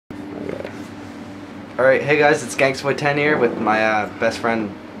Alright, hey guys, it's Gangstaboy10 here with my best friend.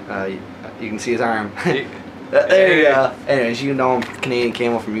 You can see his arm. There you go. Anyways, you know him, Canadian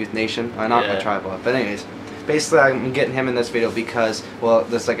Camo from Youth Nation. Not my tripod, but anyways. Basically, I'm getting him in this video because, well,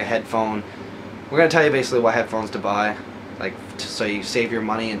 this is like a headphone. We're going to tell you basically what headphones to buy. Like, so you save your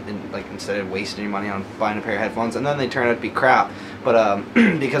money and like, instead of wasting your money on buying a pair of headphones. And then they turn out to be crap. But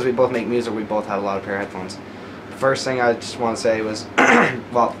because we both make music, we both have a lot of pair of headphones. First thing I just want to say was,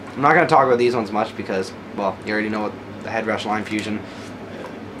 well, I'm not going to talk about these ones much because, well, you already know what the HeadRush Line Fusion,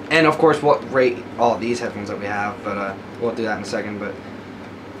 and of course what rate all of these headphones that we have, but we'll do that in a second. But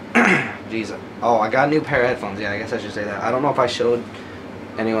jeez, oh, I got a new pair of headphones. Yeah, I guess I should say that. I don't know if I showed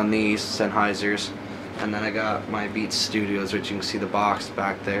anyone these Sennheisers, and then I got my Beats Studios, which you can see the box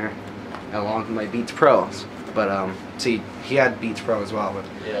back there, along with my Beats Pros. But see, he had Beats Pro as well, but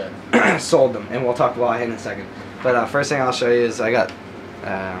yeah, sold them, and we'll talk about him in a second. But first thing I'll show you is I got,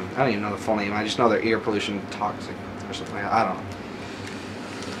 I don't even know the full name, I just know they're ear pollution toxic or something like that. I don't know.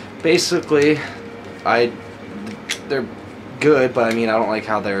 Basically, they're good, but I mean, I don't like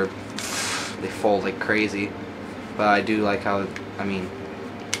how they fold like crazy. But I do like how, I mean,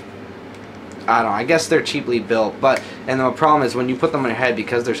 I don't know, I guess they're cheaply built, and the problem is when you put them on your head,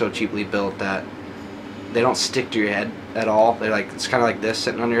 because they're so cheaply built that they don't stick to your head at all. They're like, it's kind of like this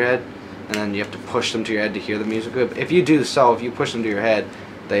sitting on your head, and then you have to push them to your head to hear the music good. If you do so, if you push them to your head,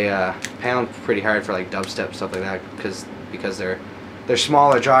 they pound pretty hard for like dubstep, stuff like that, because they're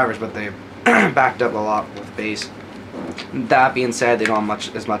smaller drivers, but they backed up a lot with bass. That being said, they don't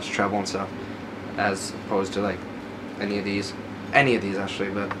have as much treble and stuff as opposed to like any of these actually.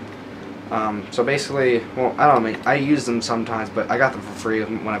 But so basically, well, I don't know, I use them sometimes, but I got them for free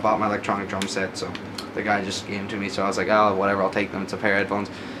when I bought my electronic drum set, so the guy just gave them to me, so I was like, oh, whatever, I'll take them. It's a pair of headphones.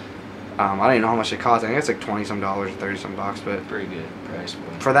 I don't even know how much they cost. I think it's like $20-some or $30-some, but pretty good price.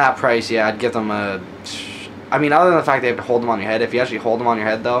 For that price, yeah, I'd give them a. I mean, other than the fact they have to hold them on your head, if you actually hold them on your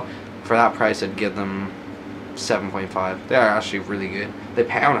head though, for that price, I'd give them 7.5. They are actually really good. They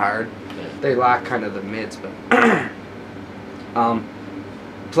pound hard. Yeah. They lack kind of the mids, but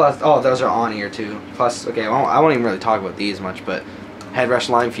plus, oh, those are on ear too. Plus, okay, I won't even really talk about these much, but HeadRush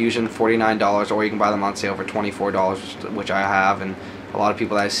Line Fusion, $49, or you can buy them on sale for $24, which I have, and a lot of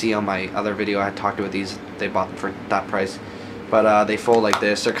people that I see on my other video I talked about these, they bought them for that price. But they fold like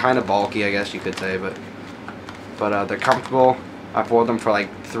this. They're kind of bulky, I guess you could say, but they're comfortable. I wore them for like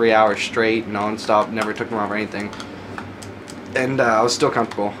 3 hours straight, non-stop, never took them off or anything, and I was still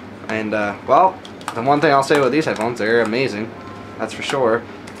comfortable. And well, the one thing I'll say about these headphones, they're amazing, that's for sure.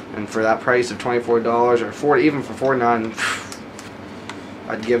 And for that price of $24 or $40, even for $49,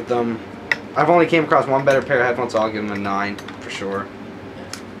 I'd give them. I've only came across one better pair of headphones, so I'll give them a 9 for sure.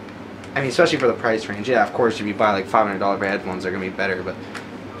 I mean, especially for the price range. Yeah, of course, if you buy like $500 pair of headphones, they're gonna be better, but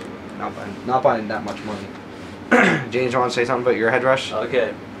not buying that much money. James, you want to say something about your HeadRush?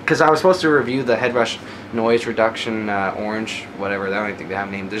 Okay. Because I was supposed to review the HeadRush noise reduction orange, whatever. I don't even think they have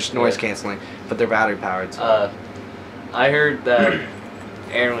a name. They're just noise canceling, but they're battery powered. So. I heard that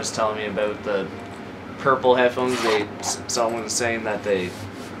Aaron was telling me about the purple headphones. Someone was saying that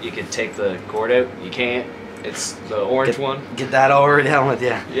you could take the cord out. You can't. It's the orange one. Get that over down with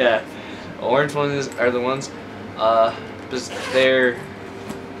you. Yeah, orange ones are the ones.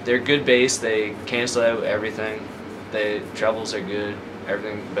 They're good bass. They cancel out everything. The trebles are good.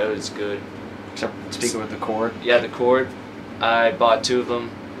 Everything about it's good. Except speaking with the cord. Yeah, the cord. I bought 2 of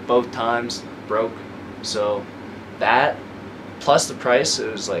them. Both times broke. So that plus the price,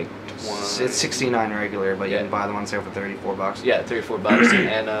 it was like it's $69 regular, but you can buy them on sale for $34. Yeah, $34,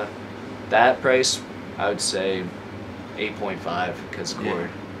 and that price I would say 8.5 because cord.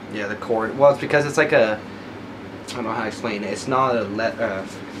 Yeah, the cord. Well, it's because it's like a. I don't know how to explain it. It's not a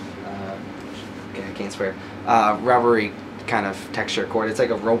okay, I can't swear. Rubbery kind of texture cord. It's like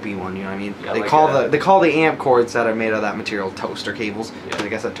a ropey one. You know what I mean? Yeah, they call the amp cords that are made of that material toaster cables. Yeah. I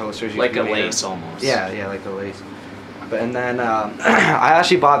guess that toasters like a lace almost. Yeah, like a lace. And then I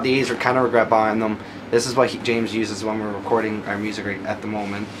actually bought these, or kind of regret buying them. This is what James uses when we're recording our music at the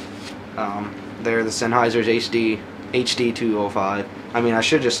moment. They're the Sennheiser's HD 205. I mean, I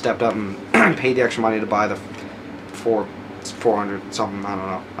should have just stepped up and paid the extra money to buy the 400 something.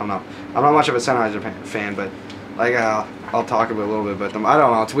 I don't know. I'm not much of a Sennheiser fan, but like I'll talk a little bit about them. I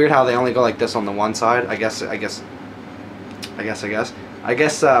don't know. It's weird how they only go like this on the one side. I guess.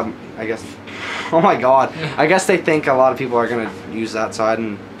 Oh my God! I guess they think a lot of people are gonna use that side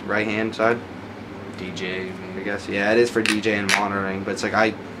and right hand side. DJ. I guess, yeah, it is for DJ and monitoring. But it's like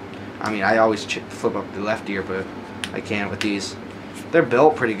I mean, I always flip up the left ear, but I can't with these. They're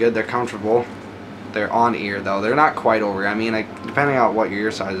built pretty good. They're comfortable. They're on ear though. They're not quite over. I mean, like depending on what your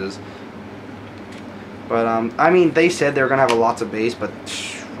ear size is. But I mean, they said they were gonna have lots of bass, but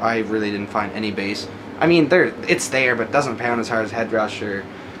I really didn't find any bass. I mean, it's there, but it doesn't pound as hard as HeadRush or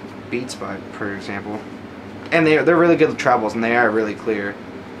Beats by, for example. And they're really good trebles, and they are really clear.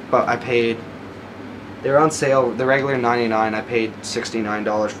 But I paid. They're on sale. The regular $99. I paid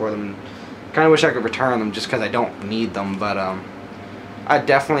 $69 for them. Kind of wish I could return them just because I don't need them, but I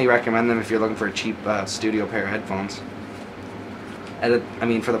definitely recommend them if you're looking for a cheap studio pair of headphones. And I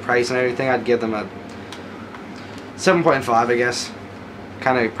mean, for the price and everything, I'd give them a 7.5, I guess.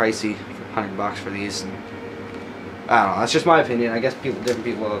 Kind of pricey, $100 for these. And I don't know. That's just my opinion. I guess different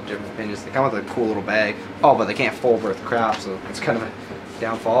people have different opinions. They come with a cool little bag. Oh, but they can't fold worth crap, so it's kind of a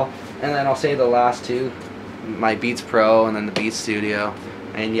downfall. And then I'll say the last two, my Beats Pro and then the Beats Studio.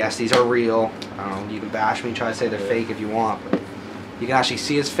 And yes, these are real. I don't know, you can bash me, try to say they're fake if you want, but you can actually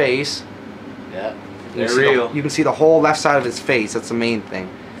see his face. Yeah, they're real. You can see the whole left side of his face. That's the main thing.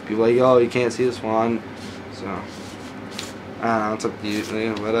 People are like, oh, you can't see this one. So, I don't know, it's up to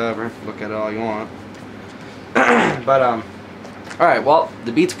you. Whatever. Look at it all you want. But, alright, well,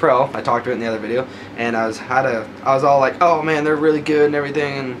 the Beats Pro, I talked about it in the other video, and I was all like, oh man, they're really good and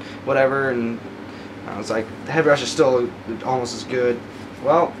everything and whatever, and I was like, the HeadRush is still almost as good.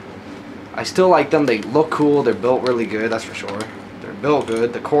 Well, I still like them. They look cool. They're built really good, that's for sure. They're built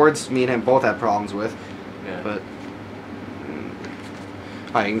good. The cords, me and him both had problems with. Yeah. But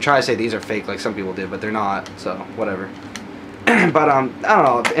you can try to say these are fake like some people did, but they're not, so whatever. But I don't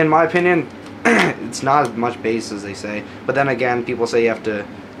know, in my opinion, it's not as much bass as they say. But then again, people say you have to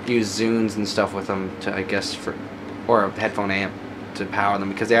use Zunes and stuff with them to, I guess, or a headphone amp to power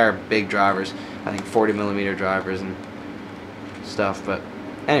them, because they are big drivers. I think 40mm drivers and stuff. But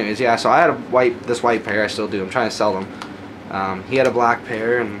anyways, yeah, so I had this white pair. I still do. I'm trying to sell them. He had a black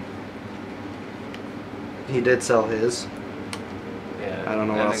pair, and he did sell his. Yeah, I don't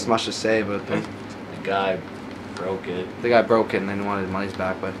know what else much to say, but the guy broke it. The guy broke it and then wanted his money's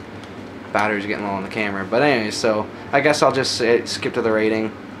back, but battery's getting low on the camera. But anyways, so I guess I'll just skip to the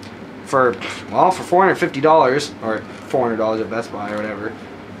rating. For $450 or $400 at Best Buy or whatever.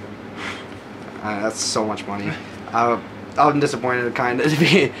 That's so much money. I'm disappointed, kind of.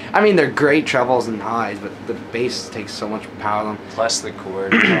 I mean, they're great trebles and highs, but the bass takes so much power of them. Plus the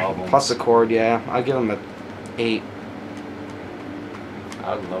cord problems. Plus the cord, yeah. I'll give them an 8.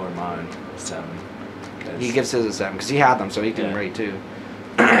 I would lower mine 7. He gives his a 7 because he had them, so he can rate too.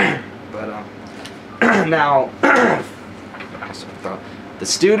 But now, the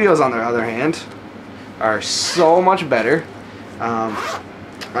studios, on the other hand, are so much better.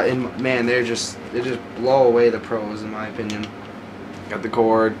 And man, they just blow away the pros, in my opinion. Got the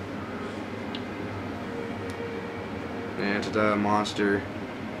cord. And the monster.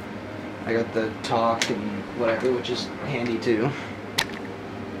 I got the talk and whatever, which is handy too.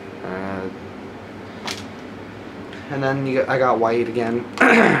 And then I got white again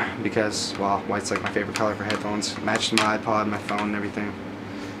because, well, white's like my favorite color for headphones. Matched my iPod, my phone, and everything.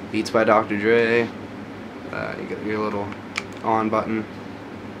 Beats by Dr. Dre. You got your little on button.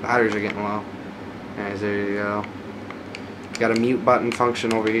 Batteries are getting low. Anyways, there you go. Got a mute button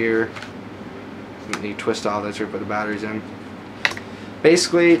function over here. You twist all this or put the batteries in.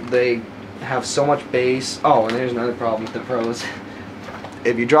 Basically, they have so much bass. Oh, and there's another problem with the pros.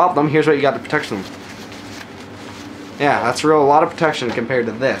 If you drop them, here's what you got to protect them. Yeah, that's a lot of protection compared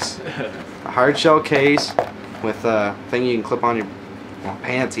to this. A hard shell case with a thing you can clip on your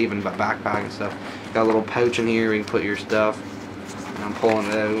pants, even, but backpack and stuff. Got a little pouch in here where you can put your stuff. And I'm pulling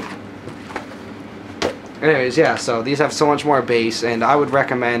it out. Anyways, yeah, so these have so much more bass, and I would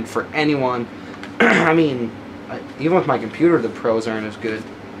recommend for anyone. I mean, even with my computer, the pros aren't as good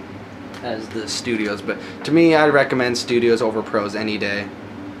as the studios, but to me, I'd recommend studios over pros any day.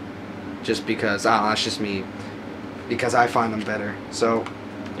 Just because, I don't know, that's just me. Because I find them better. So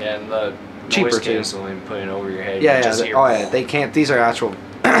yeah, and the cheaper noise canceling, putting it over your head. Yeah, yeah. They can't. These are actual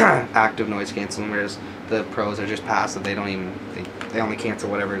active noise canceling, whereas the pros are just passive. They don't even. They only cancel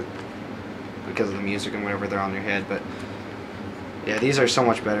whatever because of the music and whatever they're on your head. But yeah, these are so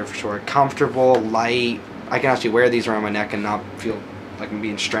much better for sure. Comfortable, light. I can actually wear these around my neck and not feel like I'm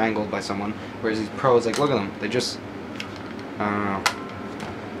being strangled by someone. Whereas these pros, like, look at them. They just, I don't know.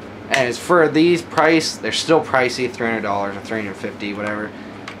 And as for these price, they're still pricey, $300 or $350, whatever.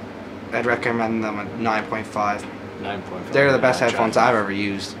 I'd recommend them at 9.5. 9.5. They're the best headphones I've ever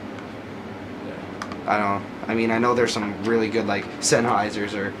used. Yeah. I don't know. I mean, I know there's some really good, like,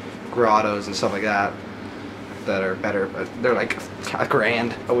 Sennheisers or Grottos and stuff like that that are better, but they're like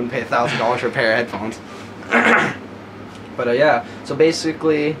 $1,000. I wouldn't pay $1,000 for a pair of headphones. But yeah, so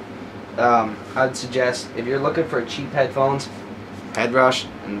basically, I'd suggest if you're looking for cheap headphones, HeadRush,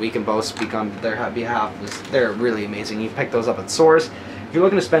 and we can both speak on their behalf. They're really amazing. You pick those up at Source. If you're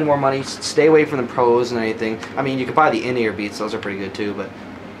looking to spend more money, stay away from the Pros and anything. I mean, you could buy the in-ear Beats; those are pretty good too. But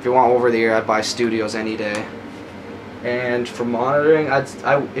if you want over-the-ear, I'd buy Studios any day. And for monitoring,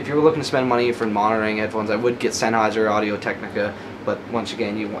 if you were looking to spend money for monitoring headphones, I would get Sennheiser Audio Technica. But once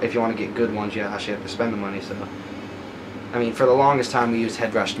again, if you want to get good ones, you actually have to spend the money. So, I mean, for the longest time, we used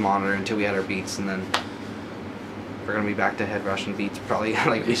HeadRush to monitor until we had our Beats, and then we're gonna be back to HeadRush and Beats probably.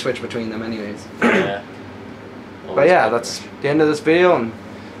 Like we switch between them anyways. Yeah. But yeah, that's the end of this video, and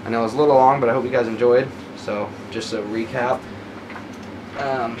I know it was a little long, but I hope you guys enjoyed. So just a recap: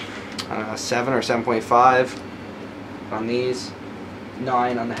 7 or 7.5 on these,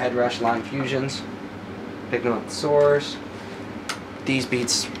 9 on the HeadRush Line Fusions. Picking them up at Source. These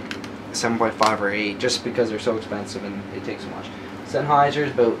Beats 7.5 or 8, just because they're so expensive and they take so much.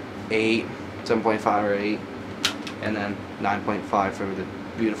 Sennheiser's about 8, 7.5 or 8, and then 9.5 for the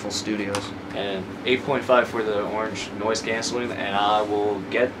beautiful Studios. And 8.5 for the orange noise canceling, and I will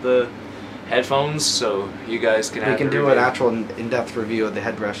get the headphones so you guys can have. We can do an actual in-depth review of the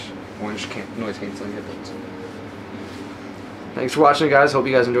HeadRush orange noise canceling headphones. Thanks for watching, guys. Hope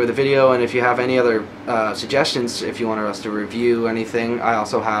you guys enjoyed the video, and if you have any other suggestions, if you want us to review anything, I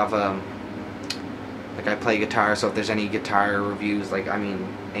also have like I play guitar, so if there's any guitar reviews, like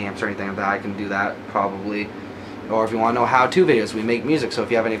amps or anything like that, I can do that probably. Or if you want to know how-to videos, we make music, so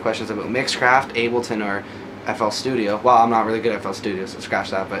if you have any questions about Mixcraft, Ableton, or FL Studio, well, I'm not really good at FL Studio, so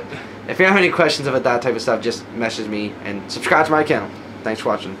scratch that, but if you have any questions about that type of stuff, just message me and subscribe to my channel. Thanks for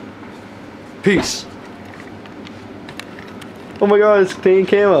watching. Peace. Oh my god, it's Canadian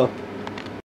Camo.